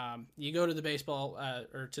think. You go to the baseball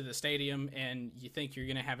or to the stadium and you think you're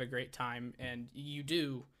going to have a great time, and you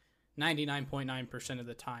do 99.9% of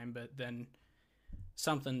the time, but then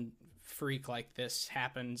something freak like this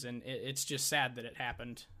happens, and it's just sad that it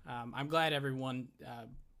happened. I'm glad everyone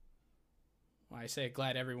I say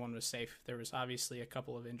glad everyone was safe. There was obviously a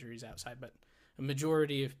couple of injuries outside, but a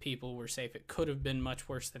majority of people were safe. It could have been much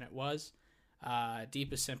worse than it was.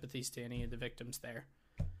 Deepest sympathies to any of the victims there.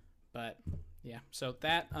 But yeah, so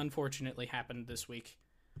that unfortunately happened this week.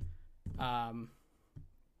 All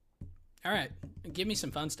right, give me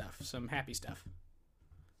some fun stuff, some happy stuff.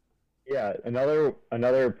 Yeah,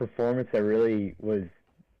 another performance that really was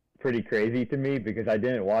pretty crazy to me, because I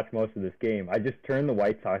didn't watch most of this game. I just turned the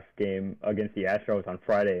White Sox game against the Astros on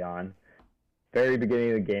Friday on. Very beginning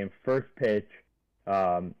of the game, first pitch,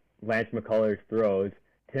 Lance McCullers throws.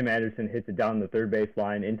 Tim Anderson hits it down the third base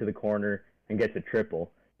line into the corner and gets a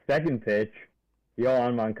triple. Second pitch,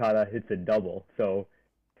 Yoan Moncada hits a double. So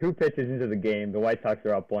 2 pitches into the game, the White Sox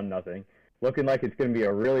are up 1-0. Looking like it's going to be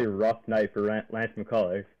a really rough night for Lance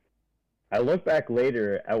McCullers. I look back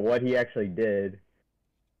later at what he actually did.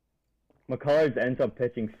 McCullers ends up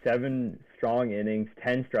pitching 7 strong innings,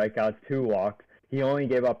 10 strikeouts, 2 walks. He only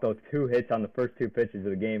gave up those 2 hits on the first 2 pitches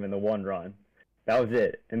of the game and the 1 run. That was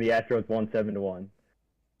it. And the Astros won 7-1.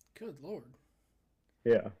 Good Lord.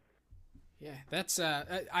 Yeah. Yeah, that's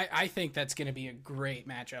I think that's going to be a great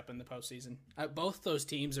matchup in the postseason. Both those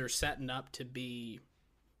teams are setting up to be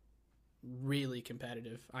really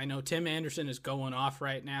competitive. I know Tim Anderson is going off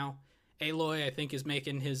right now. Aloy, I think, is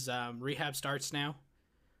making his rehab starts now.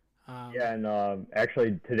 And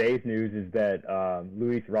actually today's news is that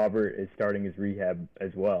Luis Robert is starting his rehab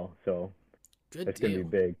as well. So that's going to be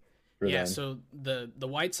big for them. So the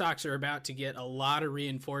White Sox are about to get a lot of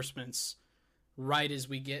reinforcements right as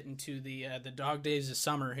we get into the dog days of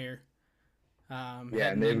summer here.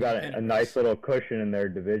 And they've got a nice little cushion in their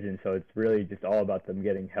division, so it's really just all about them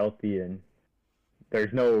getting healthy, and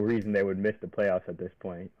there's no reason they would miss the playoffs at this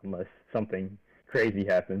point unless something crazy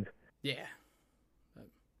happens. Yeah.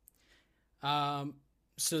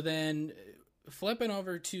 So then flipping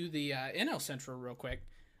over to the NL Central real quick,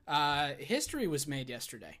 history was made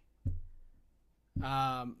yesterday.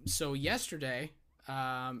 So yesterday,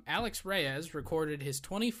 Alex Reyes recorded his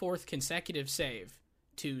 24th consecutive save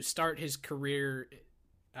to start his career.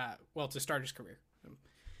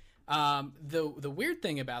 The weird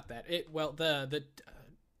thing about that, the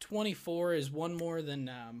 24 is one more than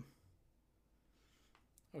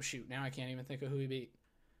oh shoot, now I can't even think of who he beat.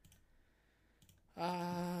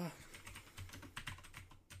 And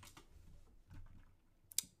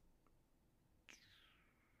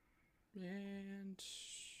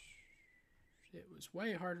it was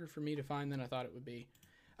way harder for me to find than I thought it would be.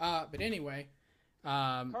 But anyway,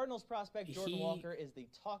 Cardinals prospect Jordan Walker is the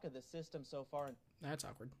talk of the system so far. That's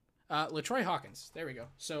awkward. LaTroy Hawkins. There we go.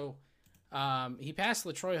 So he passed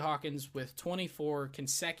LaTroy Hawkins with 24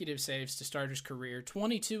 consecutive saves to start his career.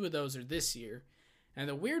 22 of those are this year. And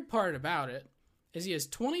the weird part about it is he has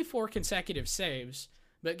 24 consecutive saves.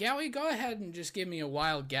 But Gowie, go ahead and just give me a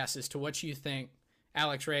wild guess as to what you think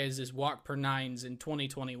Alex Reyes' walk per nines in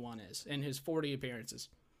 2021 is in his 40 appearances.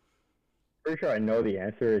 Pretty sure I know the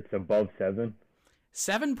answer. It's above 7.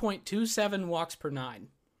 7.27 walks per nine.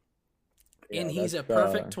 Yeah, and he's a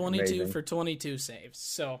perfect 22 amazing. for 22 saves.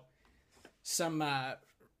 So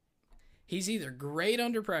he's either great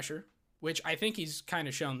under pressure, which I think he's kind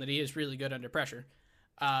of shown that he is really good under pressure,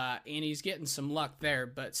 and he's getting some luck there,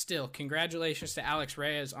 but still, congratulations to Alex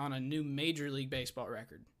Reyes on a new Major League Baseball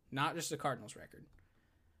record, not just a Cardinals record.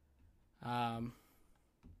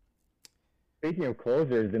 Speaking of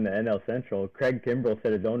closers in the NL Central, Craig Kimbrell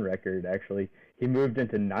set his own record, actually. He moved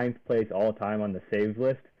into 9th place all-time on the saves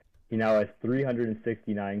list. He now has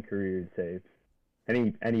 369 career saves.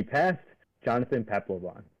 And he passed Jonathan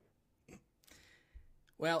Papelbon.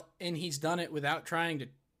 Well, and he's done it without trying to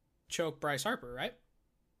choke Bryce Harper, right?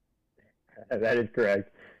 That is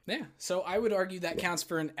correct. Yeah, so I would argue that counts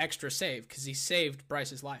for an extra save because he saved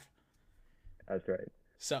Bryce's life. That's right.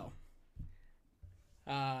 So,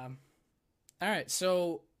 all right,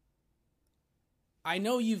 so I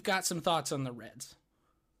know you've got some thoughts on the Reds.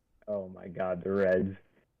 Oh my God, the Reds.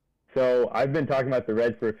 So I've been talking about the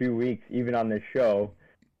Reds for a few weeks, even on this show,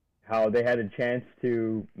 how they had a chance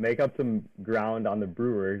to make up some ground on the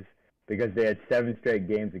Brewers because they had 7 straight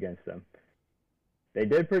games against them. They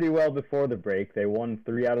did pretty well before the break. They won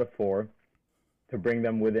 3 out of 4 to bring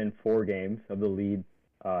them within 4 games of the lead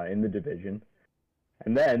in the division.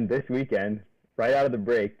 And then this weekend, right out of the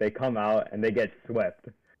break, they come out and they get swept.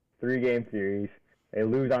 3-game series. They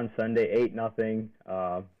lose on Sunday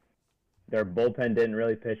 8-0. Their bullpen didn't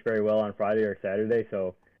really pitch very well on Friday or Saturday,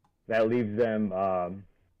 so that leaves them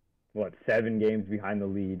 7 games behind the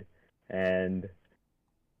lead. And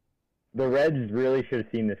the Reds really should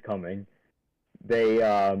have seen this coming. They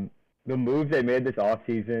the moves they made this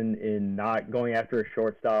offseason in not going after a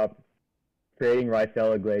shortstop, trading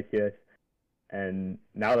Raisel Iglesias, and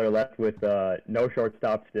now they're left with no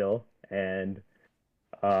shortstop still, and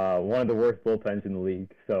one of the worst bullpens in the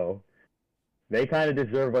league. So they kind of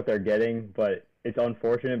deserve what they're getting, but it's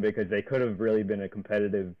unfortunate because they could have really been a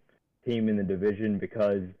competitive team in the division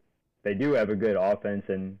because they do have a good offense,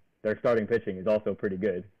 and their starting pitching is also pretty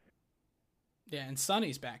good. Yeah, and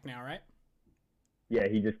Sonny's back now, right? Yeah,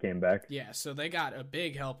 he just came back. Yeah, so they got a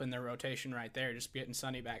big help in their rotation right there, just getting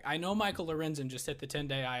Sonny back. I know Michael Lorenzen just hit the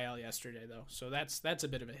 10-day IL yesterday, though, so that's a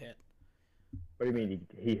bit of a hit. What do you mean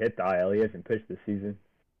he hit the IL? He hasn't pitched this season.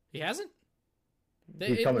 He hasn't?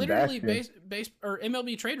 He's coming literally back.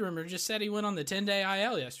 MLB Trade Rumor just said he went on the 10-day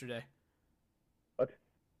IL yesterday. What?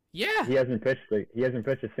 Yeah. He hasn't pitched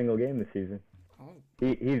a single game this season. Oh.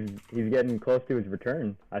 He's getting close to his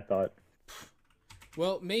return, I thought.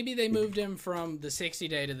 Well, maybe they moved him from the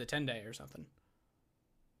 60-day to the 10-day or something.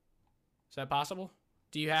 Is that possible?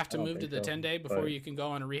 Do you have to move to the 10-day before you can go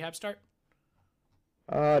on a rehab start?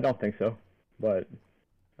 I don't think so, but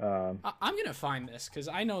I'm going to find this because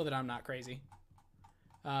I know that I'm not crazy.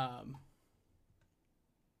 But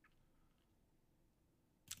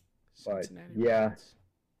yeah.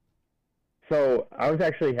 So I was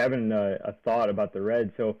actually having a thought about the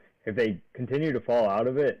Reds. So if they continue to fall out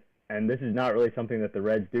of it, and this is not really something that the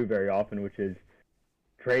Reds do very often, which is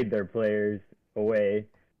trade their players away,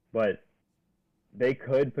 but they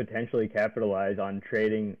could potentially capitalize on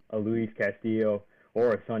trading a Luis Castillo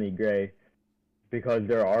or a Sonny Gray because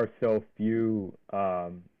there are so few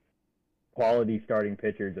quality starting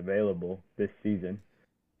pitchers available this season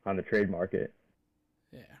on the trade market.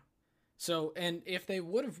 Yeah. So, and if they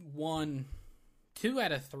would have won 2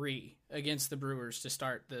 out of 3 against the Brewers to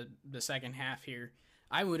start the second half here,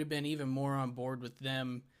 I would have been even more on board with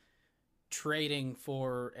them trading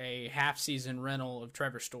for a half-season rental of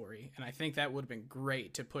Trevor Story, and I think that would have been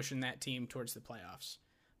great to pushing that team towards the playoffs.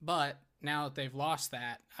 But now that they've lost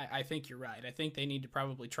that, I think you're right. I think they need to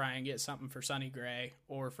probably try and get something for Sonny Gray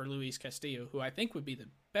or for Luis Castillo, who I think would be the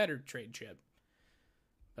better trade chip.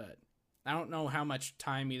 But I don't know how much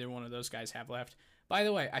time either one of those guys have left. By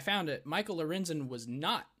the way, I found it. Michael Lorenzen was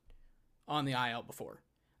not on the IL before.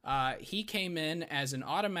 He came in as an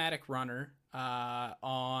automatic runner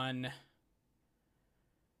on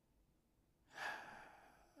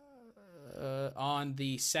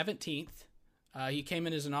the 17th. He came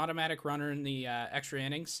in as an automatic runner in the extra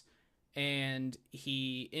innings, and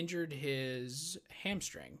he injured his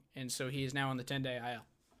hamstring, and so he is now on the 10-day IL.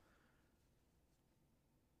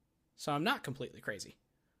 So I'm not completely crazy.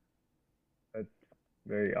 That's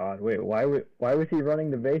very odd. Wait, why was he running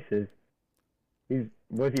the bases?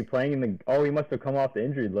 Was he playing in the? Oh, he must have come off the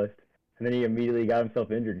injured list, and then he immediately got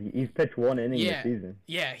himself injured. He's pitched one inning this season.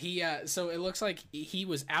 Yeah, he. So it looks like he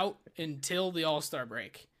was out until the All-Star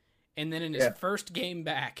break, and then in his first game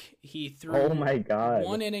back, he threw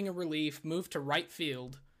one inning of relief, moved to right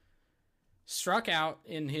field, struck out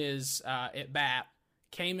in his at bat,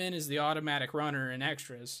 came in as the automatic runner in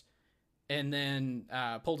extras, and then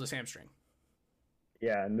pulled his hamstring.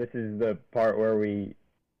 Yeah, and this is the part where we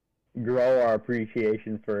grow our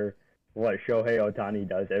appreciation for what Shohei Ohtani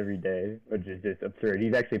does every day, which is just absurd.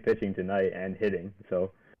 He's actually pitching tonight and hitting.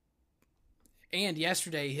 So. And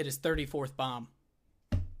yesterday he hit his 34th bomb.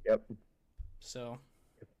 Yep. So,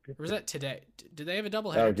 or was that today? Did they have a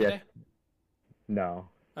doubleheader today? No.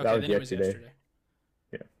 Okay, that was then yesterday. It was yesterday.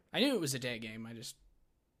 Yeah. I knew it was a day game. I just,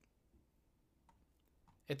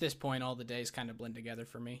 at this point, all the days kind of blend together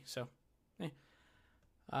for me. So,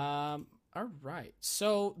 all right.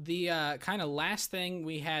 So the kind of last thing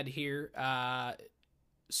we had here.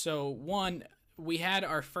 So one, we had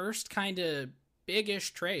our first kind of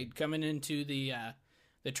big-ish trade coming into the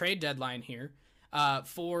trade deadline here.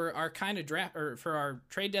 For our kind of draft, or for our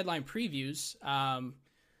trade deadline previews,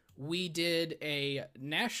 we did a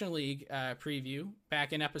National League preview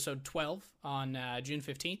back in episode 12 on June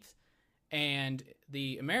 15th, and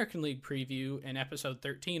the American League preview in episode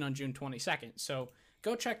 13 on June 22nd. So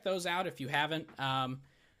go check those out if you haven't.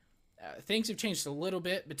 Things have changed a little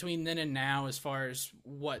bit between then and now as far as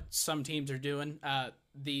what some teams are doing.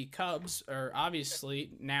 The Cubs are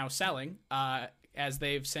obviously now selling, as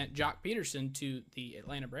they've sent Jock Peterson to the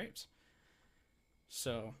Atlanta Braves.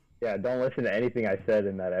 So yeah, don't listen to anything I said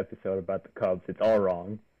in that episode about the Cubs. It's all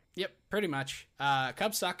wrong. Yep, pretty much.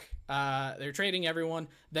 Cubs suck. They're trading everyone.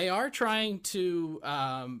 They are trying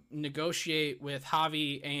to negotiate with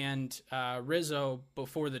Javi and Rizzo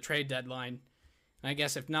before the trade deadline. And I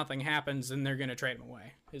guess if nothing happens, then they're going to trade him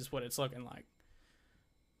away, is what it's looking like.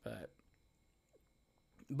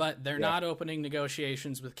 But they're not opening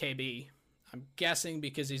negotiations with KB. I'm guessing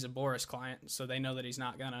because he's a Boris client, so they know that he's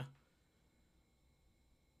not going to.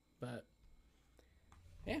 But,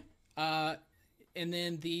 yeah. And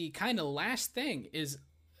then the kind of last thing is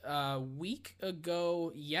a week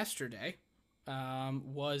ago yesterday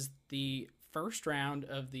was the first round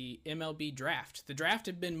of the MLB draft. The draft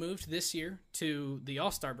had been moved this year to the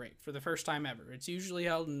All-Star break for the first time ever. It's usually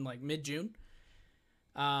held in like mid-June.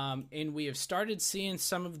 And we have started seeing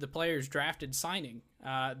some of the players drafted signing.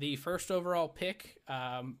 The first overall pick,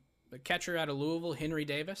 the catcher out of Louisville, Henry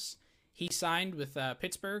Davis, he signed with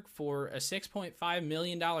Pittsburgh for a $6.5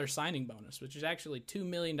 million signing bonus, which is actually $2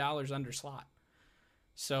 million under slot.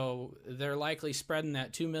 So they're likely spreading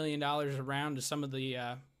that $2 million around to some of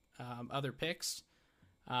the other picks.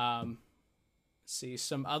 See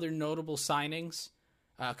some other notable signings.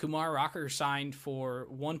 Kumar Rocker signed for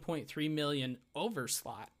 $1.3 million over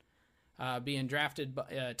slot, being drafted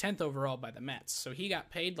 10th overall by the Mets. So he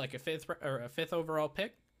got paid like a fifth overall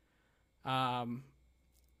pick.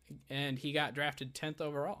 And he got drafted 10th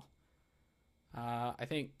overall. I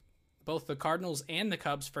think both the Cardinals and the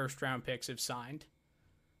Cubs first round picks have signed.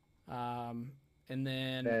 And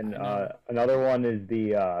then another one is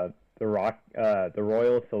the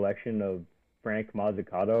Royal selection of Frank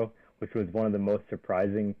Mazzucato, which was one of the most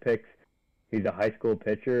surprising picks. He's a high school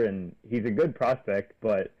pitcher and he's a good prospect,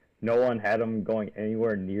 but no one had him going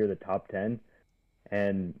anywhere near the top 10.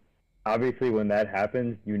 And obviously when that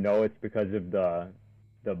happens, you know it's because of the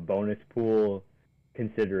bonus pool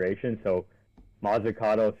consideration. So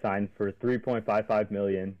Mazzucato signed for $3.55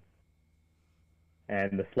 million,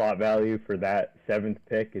 and the slot value for that 7th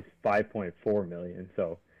pick is $5.4 million.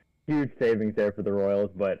 So huge savings there for the Royals.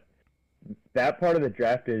 But that part of the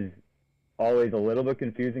draft is always a little bit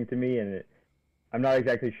confusing to me, and I'm not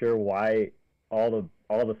exactly sure why all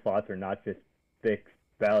the slots are not just fixed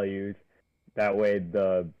values. That way,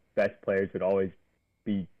 the best players would always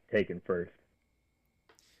be taken first.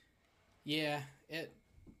 Yeah,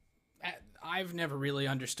 I've never really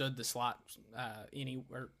understood the slot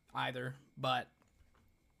anywhere either, but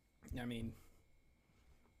I mean,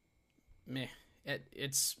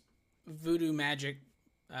 it's voodoo magic.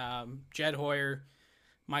 Jed Hoyer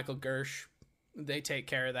Michael Gersh. They take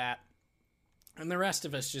care of that. And the rest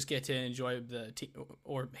of us just get to enjoy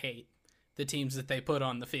or hate the teams that they put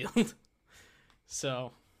on the field.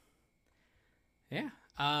 So, yeah.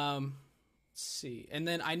 Let's see. And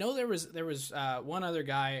then I know there was one other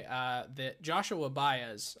guy that Joshua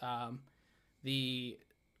Baez, the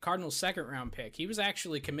Cardinals' second-round pick. He was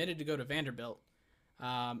actually committed to go to Vanderbilt,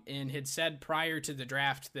 and had said prior to the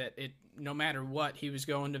draft that no matter what, he was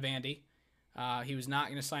going to Vandy. He was not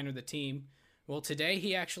going to sign with the team. Well, today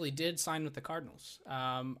he actually did sign with the Cardinals.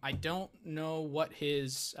 I don't know what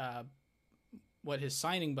his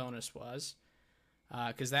signing bonus was,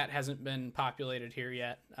 because that hasn't been populated here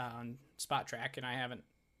yet on Spot Track, and I haven't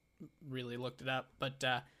really looked it up. But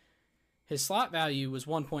his slot value was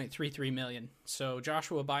 $1.33 million. So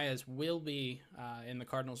Joshua Baez will be in the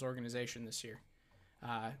Cardinals organization this year.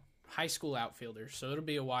 High school outfielder, so it'll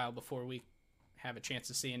be a while before we have a chance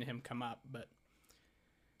of seeing him come up, but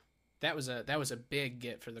that was a big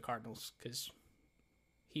get for the Cardinals because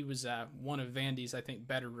he was one of Vandy's, I think,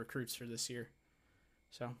 better recruits for this year.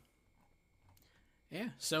 So, yeah.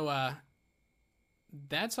 So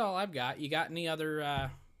that's all I've got. You got any other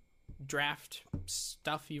draft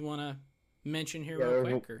stuff you want to mention here real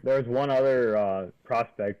quick? Or? There's one other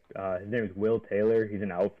prospect. His name is Will Taylor. He's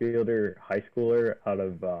an outfielder, high schooler out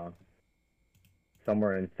of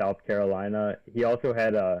somewhere in South Carolina. He also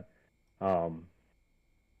had a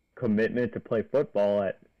commitment to play football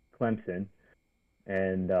at Clemson,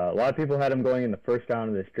 and a lot of people had him going in the first round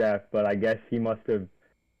of this draft, but I guess he must have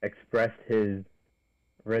expressed his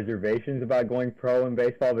reservations about going pro in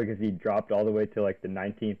baseball because he dropped all the way to like the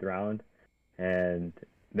 19th round, and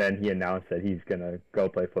then he announced that he's gonna go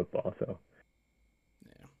play football. So,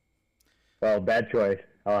 yeah. Well, bad choice,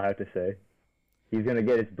 I'll have to say. He's gonna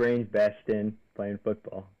get his brains bashed in playing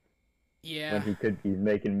football. Yeah. When he could be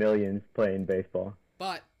making millions playing baseball.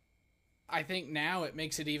 But I think now it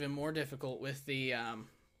makes it even more difficult with the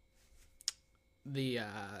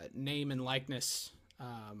name and likeness,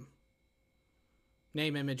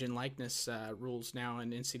 name, image, and likeness rules now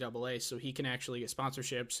in NCAA, so he can actually get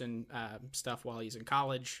sponsorships and stuff while he's in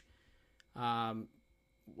college.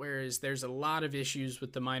 Whereas there's a lot of issues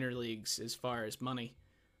with the minor leagues as far as money.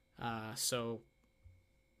 So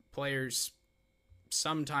players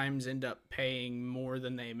sometimes end up paying more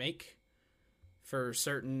than they make for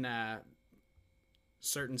certain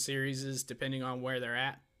series, depending on where they're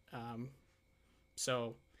at.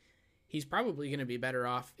 So he's probably going to be better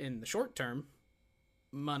off in the short term,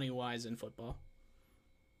 money-wise, in football.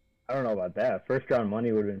 I don't know about that. First-round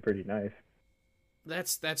money would have been pretty nice.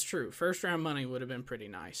 That's true. First-round money would have been pretty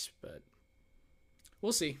nice, but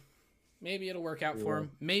we'll see. Maybe it'll work out for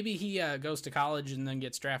him. Maybe he goes to college and then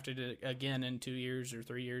gets drafted again in 2 years or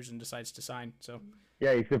 3 years and decides to sign. So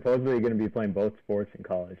yeah, he's supposedly going to be playing both sports in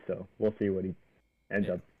college, so we'll see what he ends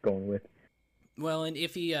up going with. Well, and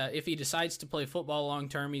if he decides to play football long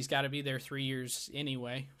term, he's got to be there 3 years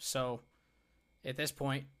anyway. So at this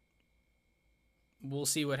point, we'll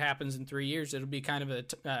see what happens in 3 years. It'll be kind of a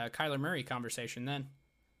Kyler Murray conversation then.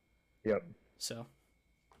 Yep. So,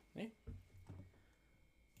 yeah.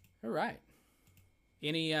 All right.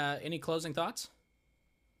 Any closing thoughts?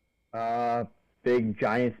 Big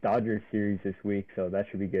Giants-Dodgers series this week, so that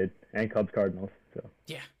should be good. And Cubs-Cardinals. So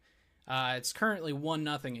yeah. It's currently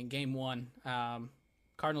 1-0 in game one.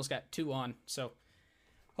 Cardinals got 2 on, so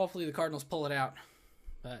hopefully the Cardinals pull it out.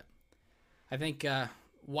 But I think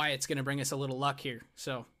Wyatt's going to bring us a little luck here.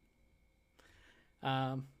 So,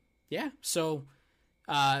 yeah. So,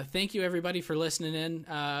 thank you, everybody, for listening in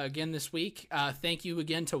again this week. Thank you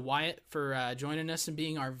again to Wyatt for joining us and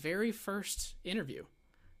being our very first interview.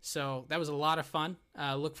 So that was a lot of fun.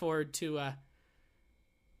 Look forward to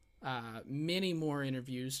many more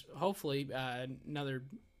interviews. Hopefully,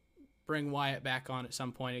 bring Wyatt back on at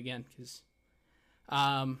some point again. Because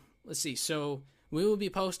let's see. So we will be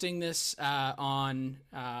posting this on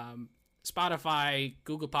Spotify,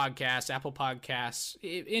 Google Podcasts, Apple Podcasts,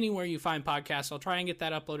 anywhere you find podcasts. I'll try and get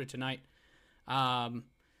that uploaded tonight.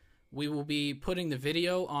 We will be putting the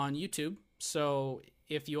video on YouTube. So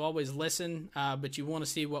if you always listen, but you want to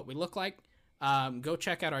see what we look like, go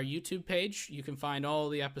check out our YouTube page. You can find all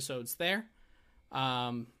the episodes there.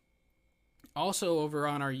 Also over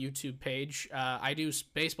on our YouTube page, I do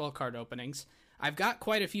baseball card openings. I've got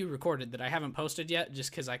quite a few recorded that I haven't posted yet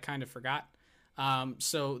just because I kind of forgot.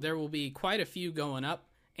 So there will be quite a few going up,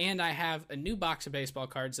 and I have a new box of baseball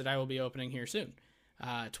cards that I will be opening here soon.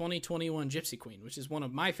 2021 Gypsy Queen, which is one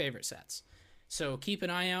of my favorite sets. So keep an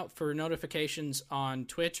eye out for notifications on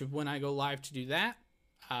Twitch of when I go live to do that.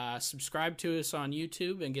 Subscribe to us on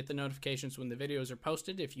YouTube and get the notifications when the videos are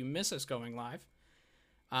posted if you miss us going live.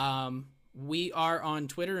 We are on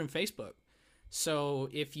Twitter and Facebook. So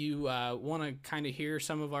if you want to kind of hear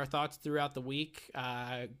some of our thoughts throughout the week,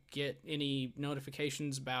 get any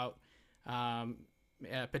notifications about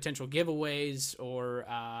potential giveaways or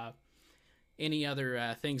any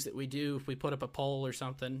other things that we do, if we put up a poll or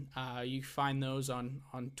something, you find those on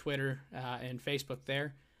Twitter and Facebook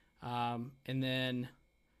there. And then,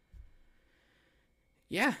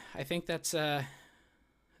 yeah, I think that's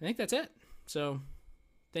it. So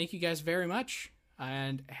thank you guys very much,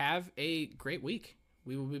 and have a great week.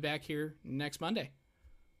 We will be back here next Monday.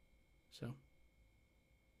 So,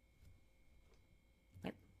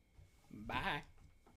 bye.